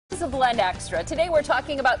is a Blend Extra. Today we're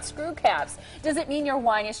talking about screw caps. Does it mean your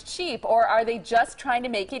wine is cheap, or are they just trying to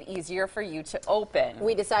make it easier for you to open?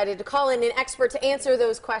 We decided to call in an expert to answer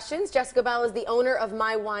those questions. Jessica Bell is the owner of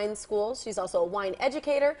My Wine School. She's also a wine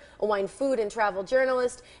educator, a wine food and travel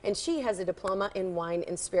journalist, and she has a diploma in wine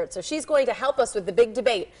and spirits. So she's going to help us with the big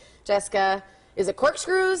debate. Jessica, is it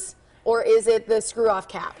corkscrews? Or is it the screw-off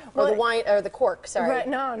cap, or the wine, or the cork? Sorry. Right,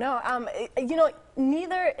 no. You know,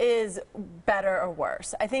 neither is better or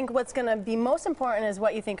worse. I think what's going to be most important is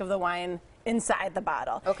what you think of the wine inside the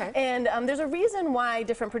bottle. Okay. And there's a reason why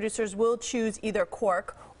different producers will choose either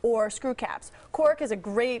cork or screw caps. Cork is a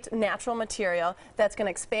great natural material that's going to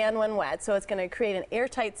expand when wet, so it's going to create an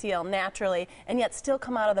airtight seal naturally and yet still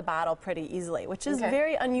come out of the bottle pretty easily, which is a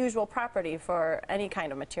very unusual property for any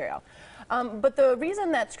kind of material. But the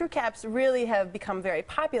reason that screw caps really have become very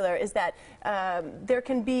popular is that there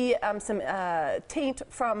can be some taint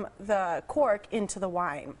from the cork into the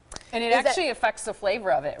wine. And it actually affects the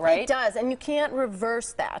flavor of it, right? It does, and you can't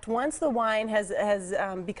reverse that. Once the wine has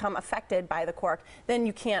become affected by the cork, then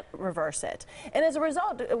you can't reverse it. And as a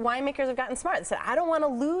result, winemakers have gotten smart. They said, I don't want to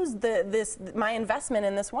lose my investment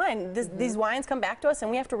in this wine. These wines come back to us, and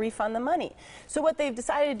we have to refund the money. So what they've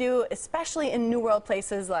decided to do, especially in New World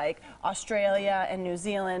places like Australia and New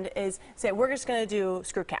Zealand, is say, we're just going to do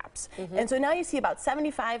screw caps. And so now you see about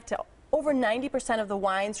 75 to over 90% of the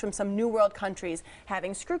wines from some New World countries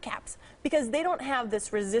having screw caps because they don't have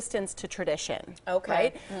this resistance to tradition.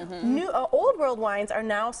 Okay. Right? Old World wines are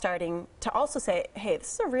now starting to also say, hey,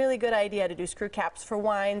 this is a really good idea to do screw caps for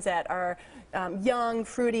wines that are young,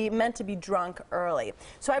 fruity, meant to be drunk early.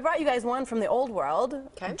 So I brought you guys one from the Old World,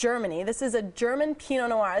 Germany. This is a German Pinot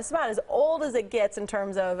Noir. It's about as old as it gets in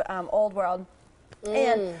terms of Old World.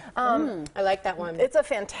 And I like that one. It's a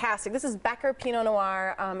fantastic. This is Becker Pinot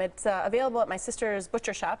Noir. It's available at my sister's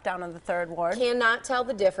butcher shop down in the 3rd Ward. Cannot tell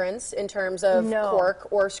the difference in terms of cork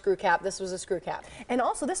or screw cap. This was a screw cap. And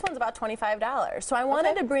also, this one's about $25. So I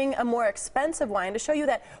wanted to bring a more expensive wine to show you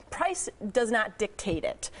that price does not dictate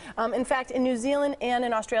it. In fact, in New Zealand and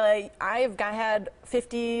in Australia, I've had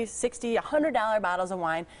 $50, $60, $100 bottles of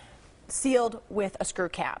wine sealed with a screw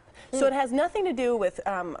cap. So it has nothing to do with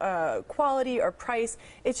quality or price.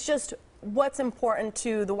 It's just what's important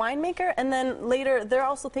to the winemaker, and then later they're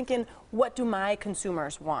also thinking, what do my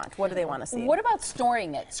consumers want? What do they want to see? What about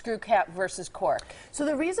storing it, screw cap versus cork? So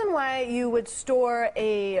the reason why you would store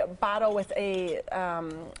a bottle with a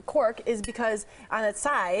cork is because on its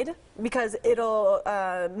side, because it'll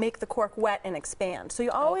make the cork wet and expand. So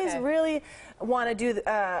you always really want to do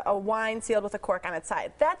a wine sealed with a cork on its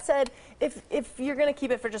side. That said, if you're going to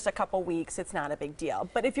keep it for just a couple weeks, it's not a big deal.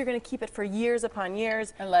 But if you're going to keep it for years upon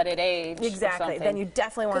years and let it age, exactly, then you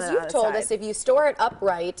definitely want it on its side. Because you've told us if you store it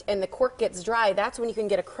upright and the cork gets dry, that's when you can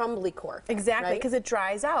get a crumbly cork. Exactly, because it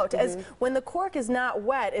dries out. As when the cork is not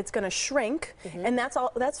wet, it's going to shrink, and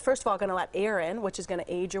that's first of all going to let air in, which is going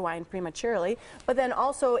to age your wine prematurely. But then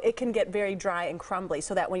also it can get very dry and crumbly,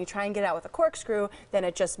 so that when you try and get it out with a corkscrew, then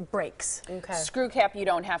it just breaks. Screw cap you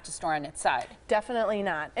don't have to store on its side. Definitely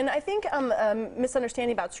not. And I think a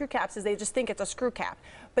misunderstanding about screw caps is they just think it's a screw cap.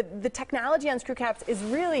 But the technology on screw caps is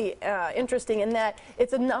really interesting in that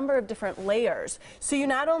it's a number of different layers. So you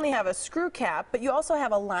not only have a screw cap, but you also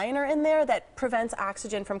have a liner in there that prevents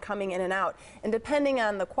oxygen from coming in and out. And depending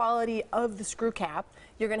on the quality of the screw cap,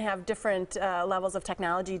 you're going to have different levels of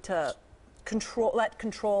technology to let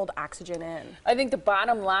controlled oxygen in. I think the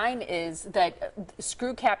bottom line is that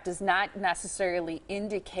screw cap does not necessarily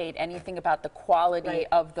indicate anything about the quality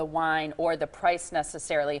of the wine or the price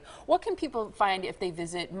necessarily. What can people find if they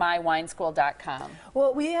visit mywineschool.com?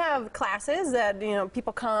 Well, we have classes that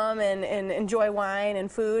people come and enjoy wine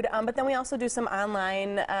and food, but then we also do some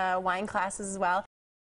online wine classes as well.